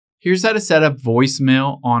Here's how to set up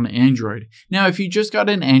voicemail on Android. Now, if you just got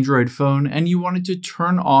an Android phone and you wanted to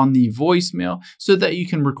turn on the voicemail so that you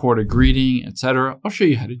can record a greeting, etc., I'll show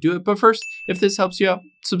you how to do it. But first, if this helps you out,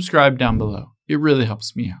 subscribe down below. It really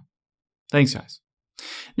helps me out. Thanks, guys.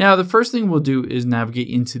 Now, the first thing we'll do is navigate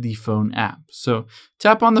into the phone app. So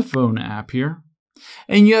tap on the phone app here,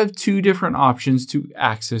 and you have two different options to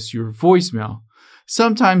access your voicemail.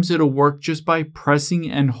 Sometimes it'll work just by pressing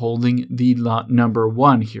and holding the number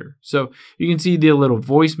 1 here. So you can see the little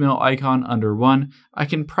voicemail icon under 1. I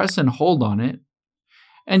can press and hold on it,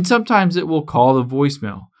 and sometimes it will call the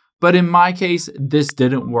voicemail. But in my case, this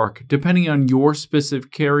didn't work. Depending on your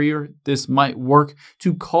specific carrier, this might work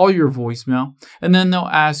to call your voicemail, and then they'll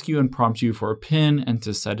ask you and prompt you for a PIN and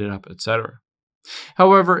to set it up, etc.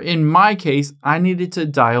 However, in my case, I needed to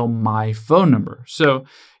dial my phone number. So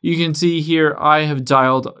you can see here, I have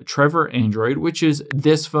dialed Trevor Android, which is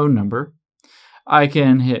this phone number. I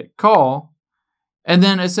can hit call, and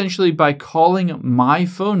then essentially by calling my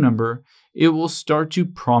phone number, it will start to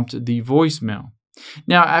prompt the voicemail.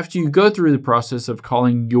 Now, after you go through the process of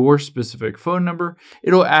calling your specific phone number,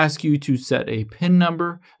 it'll ask you to set a PIN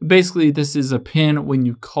number. Basically, this is a PIN when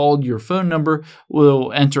you called your phone number,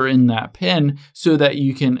 we'll enter in that PIN so that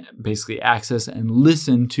you can basically access and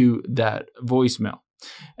listen to that voicemail.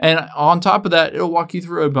 And on top of that, it'll walk you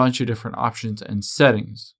through a bunch of different options and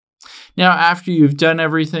settings. Now, after you've done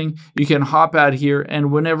everything, you can hop out here,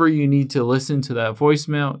 and whenever you need to listen to that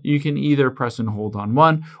voicemail, you can either press and hold on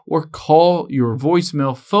 1 or call your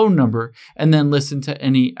voicemail phone number and then listen to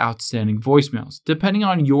any outstanding voicemails. Depending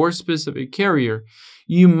on your specific carrier,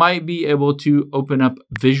 you might be able to open up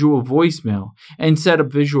visual voicemail and set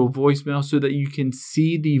up visual voicemail so that you can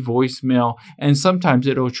see the voicemail, and sometimes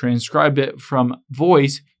it'll transcribe it from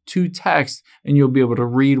voice to text, and you'll be able to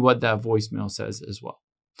read what that voicemail says as well.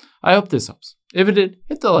 I hope this helps. If it did,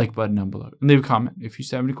 hit the like button down below and leave a comment if you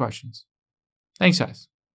have any questions. Thanks, guys.